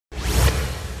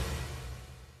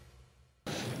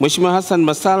Mheshimiwa Hassan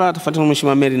Masala atafuatiwa na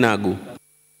Mheshimiwa Mary Nagu.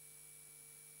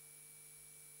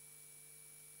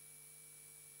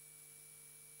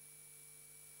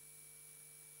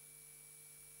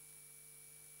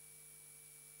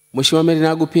 Mheshimiwa Mary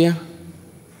Nagu pia.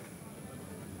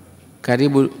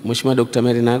 Karibu Mheshimiwa Dr.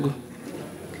 Mary Nagu.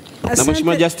 Na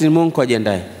Mheshimiwa Justin Mungu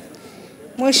ajiandae.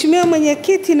 Mheshimiwa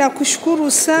Mwenyekiti,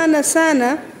 nakushukuru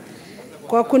sana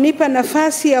kwa kunipa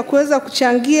nafasi ya kuweza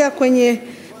kuchangia kwenye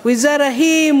wizara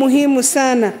hii muhimu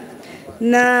sana.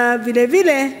 Na vile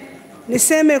vile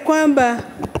niseme kwamba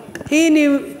hii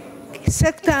ni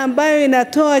sekta ambayo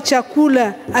inatoa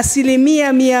chakula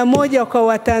 100% kwa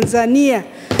Watanzania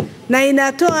na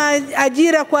inatoa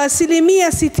ajira kwa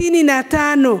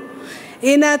 65%.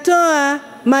 Inatoa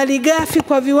malighafi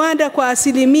kwa viwanda kwa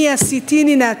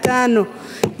 65%.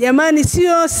 Jamani,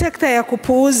 sio sekta ya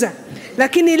kupuuza.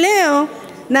 Lakini leo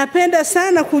napenda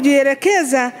sana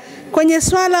kujielekeza kwenye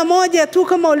swala moja tu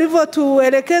kama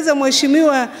ulivyotuelekeza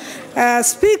Mheshimiwa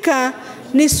Spika,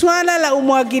 ni swala la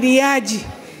umwagiliaji.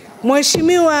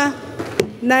 Mheshimiwa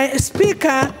na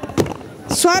Spika,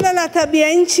 swala la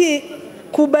tabia nchi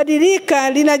kubadilika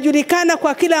linajulikana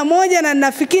kwa kila moja, na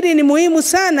nafikiri ni muhimu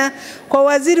sana kwa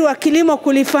Waziri wa Kilimo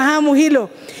kulifahamu hilo.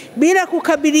 Bila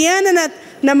kukabiliana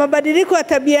na mabadiliko ya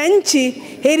tabia nchi,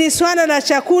 hili swala la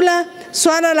chakula,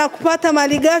 swala la kupata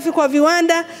malighafi kwa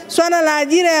viwanda, swala la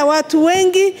ajira ya watu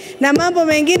wengi na mambo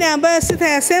mengine ambayo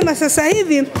sitayasema sasa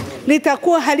hivi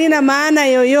litakuwa halina maana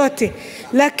yoyote.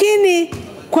 Lakini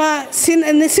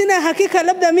sina hakika,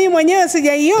 labda mimi mwenyewe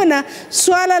sijaiona,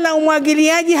 swala la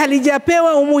umwagiliaji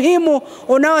halijapewa umuhimu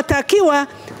unaotakiwa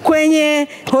kwenye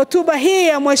hotuba hii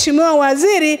ya Mheshimiwa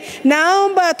Waziri.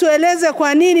 Naomba tueleze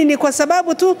kwa nini. Ni kwa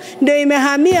sababu tu ndio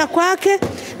imehamia kwake?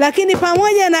 Lakini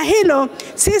pamoja na hilo,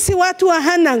 sisi watu wa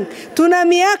Hanang tuna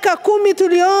miaka 10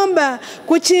 tuliomba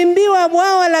kuchimbiwa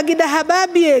bwawa la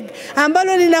Gidahababieg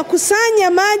ambalo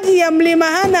linakusanya maji ya mlima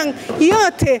Hanang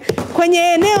yote kwenye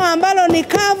eneo ambalo ni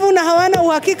kavu na hawana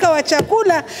uhakika wa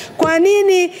chakula. Kwa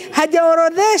nini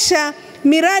hajaorodhesha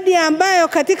miradi ambayo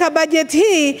katika bajeti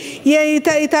hii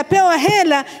itapewa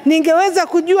hela? Ningeweza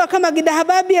kujua kama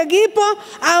Gidahababieg ipo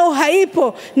au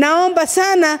haipo. Naomba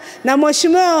sana na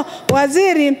Mheshimiwa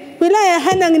Waziri, wilaya ya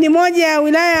Hanang ni moja ya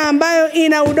wilaya ambayo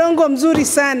ina udongo mzuri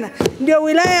sana. Ndio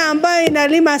wilaya ambayo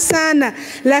inalima sana,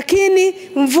 lakini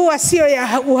mvua sio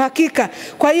ya uhakika.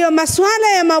 Kwa hiyo masuala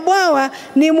ya mabwawa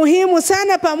ni muhimu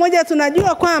sana. Pamoja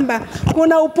tunajua kwamba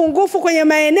kuna upungufu kwenye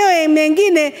maeneo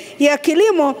mengine ya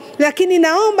kilimo, lakini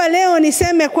naomba leo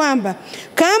niseme kwamba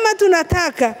kama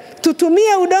tunataka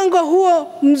tutumie udongo huo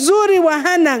mzuri wa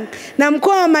Hanang na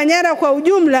mkoa wa Manyara kwa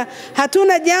ujumla,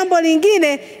 hatuna jambo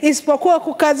lingine isipokuwa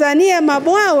kukazania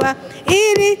mabwawa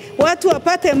ili watu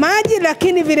wapate maji,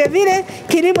 lakini vile vile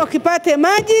kilimo kipate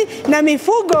maji na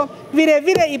mifugo vile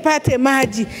vile ipate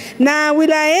maji. Na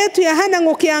wilaya yetu ya Hanang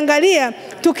ukiangalia,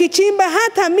 tukichimba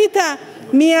hata mita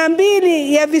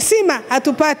 200 ya visima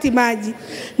hatupati maji.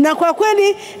 Na kwa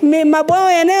kweli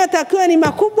mabwawa yanayotakiwa ni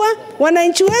makubwa.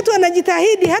 Wananchi wetu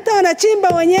wanajitahidi, hata wanachimba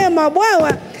wenyewe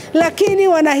mabwawa, lakini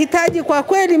wanahitaji kwa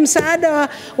kweli msaada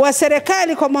wa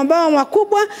serikali kwa mabwawa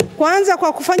makubwa, kwanza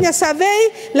kwa kufanya survey,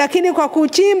 lakini kwa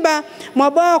kuchimba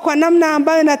mabwawa kwa namna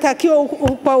ambayo inatakiwa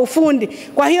kwa ufundi.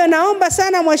 Kwa hiyo naomba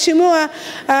sana Mheshimiwa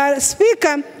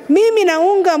Spika, mimi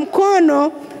naunga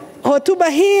mkono hotuba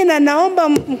hii na naomba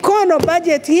mkono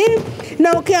budget hii.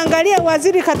 Na ukiangalia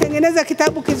waziri katengeneza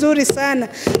kitabu kizuri sana,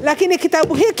 lakini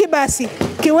kitabu hiki basi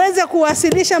kiweze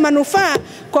kuwasilisha manufaa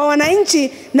kwa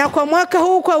wananchi. Na kwa mwaka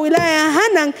huu kwa wilaya ya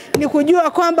Hanang ni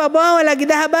kujua kwamba bwawa la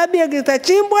Gidahababieg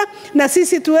litachimbwa na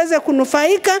sisi tuweze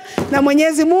kunufaika. Na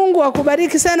Mwenyezi Mungu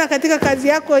akubariki sana katika kazi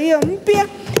yako hiyo mpya.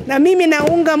 Na mimi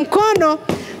naunga mkono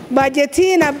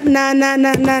bajeti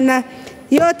na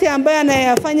yote ambayo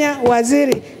anayafanya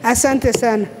waziri. Asante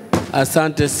sana.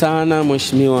 Asante sana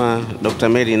Mheshimiwa Dr.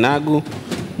 Mary Nagu.